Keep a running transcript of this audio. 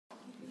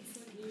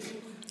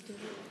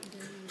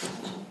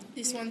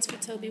This one's for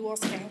Toby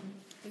Waskow.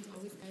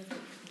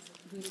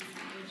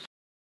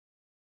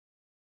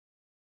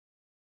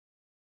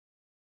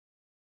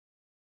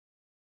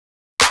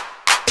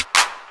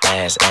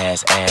 Ass,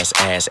 ass, ass,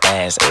 ass,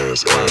 ass, ass,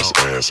 ass,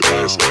 ass, ass,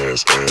 ass,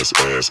 ass,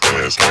 ass,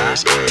 ass,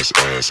 ass, ass,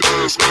 ass,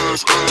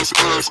 ass, ass,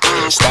 ass,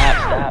 ass.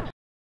 Stop.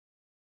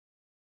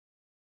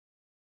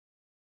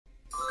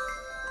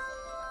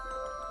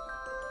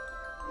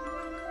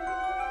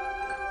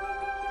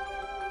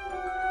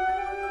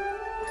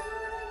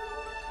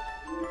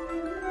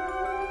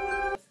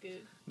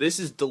 This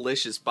is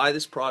delicious. Buy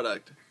this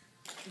product.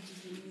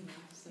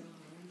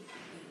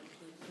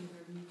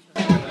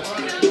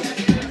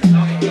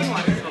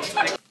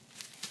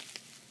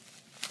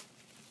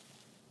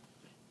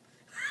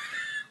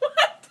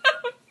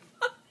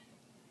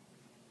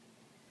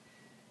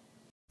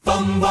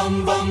 Bum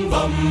bum bum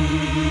bum.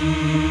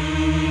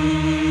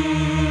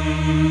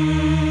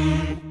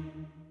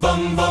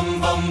 Bum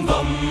bum bum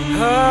bum.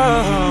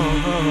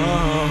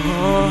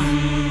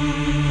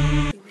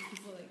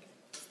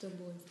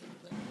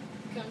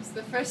 Comes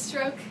the first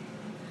stroke.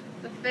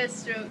 The first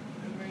stroke.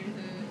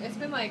 It's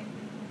been like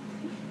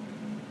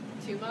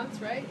 2 months,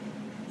 right?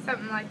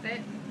 Something like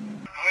that.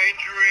 I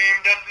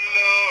dreamed that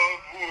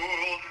love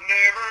would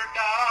never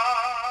die.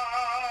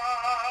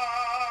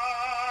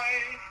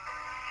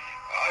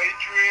 I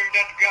dreamed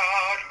that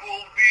God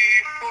would be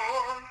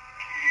forgiving.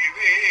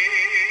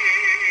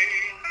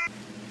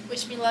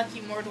 Wish me luck,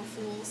 you mortal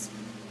fools.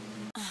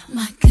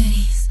 My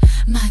goodies,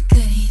 my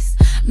goodies,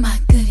 my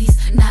goodies,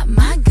 not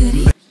my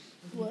goodies.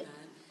 What?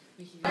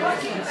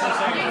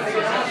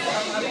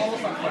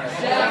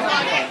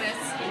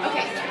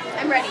 Okay,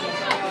 I'm ready.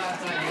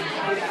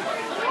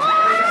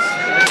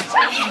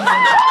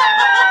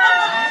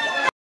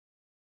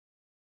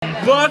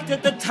 Looked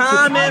at the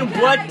time and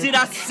what did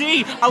I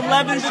see?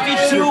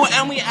 11:52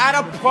 and we at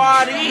a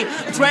party.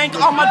 Drank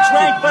all my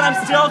drink, but I'm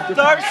still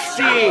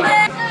thirsty.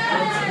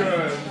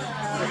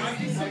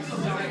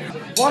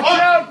 Watch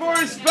out for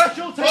his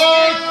special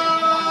technique!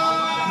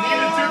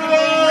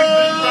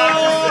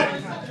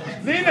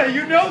 Nina,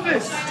 you know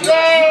this! You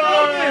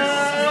know this!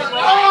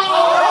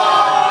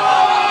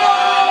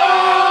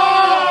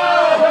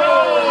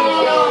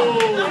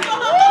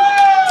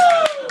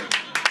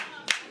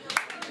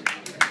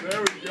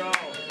 There we go.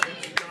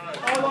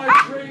 All our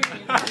training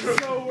is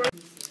so worth it.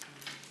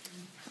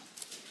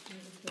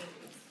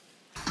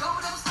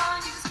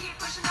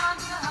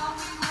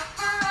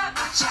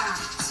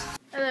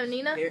 Hello,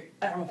 Nina. Hey,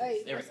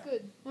 that's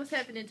good. What's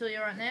happening to you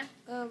right now?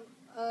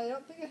 I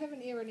don't think I have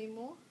an ear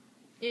anymore.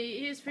 Yeah,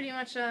 here's pretty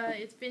much,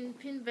 it's been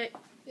pinned back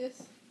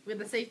Yes. with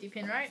a safety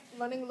pin, right?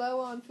 Running low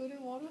on food and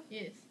water.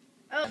 Yes.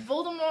 Oh,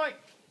 Voldemort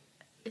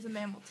is a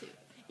mammal too.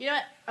 You know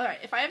what? Alright,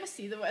 if I ever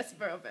see the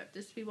Westboro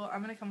Baptist people,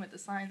 I'm gonna come with a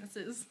sign that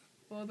says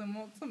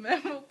Voldemort's a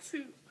mammal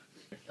too.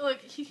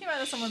 Look, he came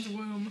out of someone's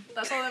womb.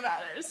 That's all that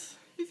matters.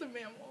 He's a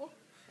mammal.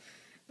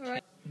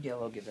 Alright.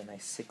 Yellow gives a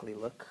nice sickly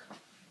look.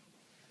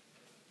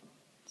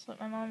 That's what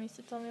my mom used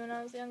to tell me when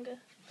I was younger.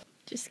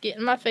 Just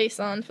getting my face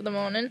on for the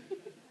morning.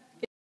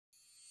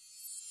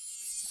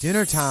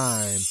 Dinner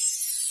time.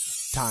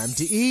 Time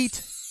to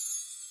eat.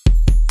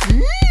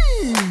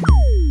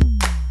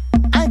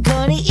 I'm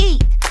gonna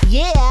eat,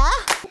 yeah.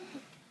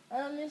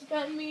 I miss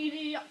that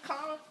media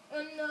con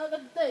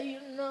another day,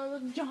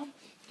 another job.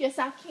 Guess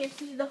I can't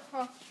see the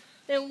harm.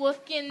 And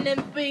working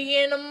and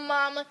being a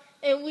mama,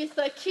 and with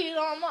a kid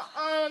on my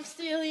arm, I'm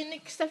still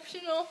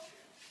exceptional.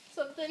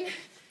 Something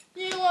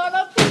you want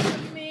a piece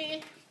of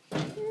me. You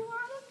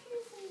want a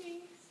piece of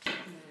me.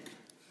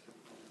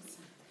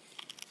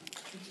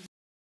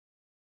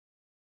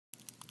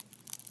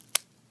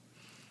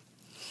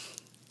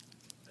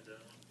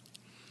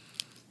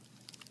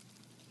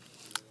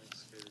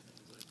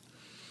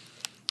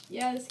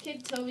 Yeah, this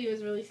kid Toby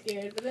was really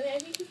scared, but then I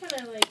think he kind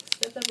of like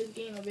stepped up his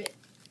game a bit.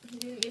 He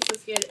didn't get so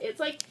scared. It's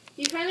like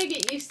you kind of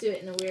get used to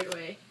it in a weird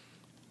way.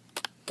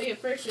 Like at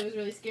first it was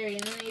really scary,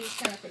 and then you just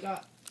kind of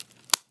forgot.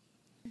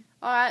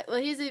 Alright,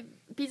 well here's a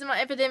piece of my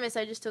epidermis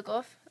I just took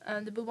off.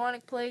 The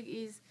bubonic plague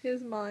is...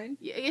 Here's mine.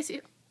 Yeah, I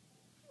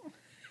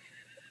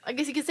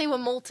guess you could say we're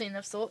molting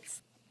of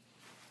sorts.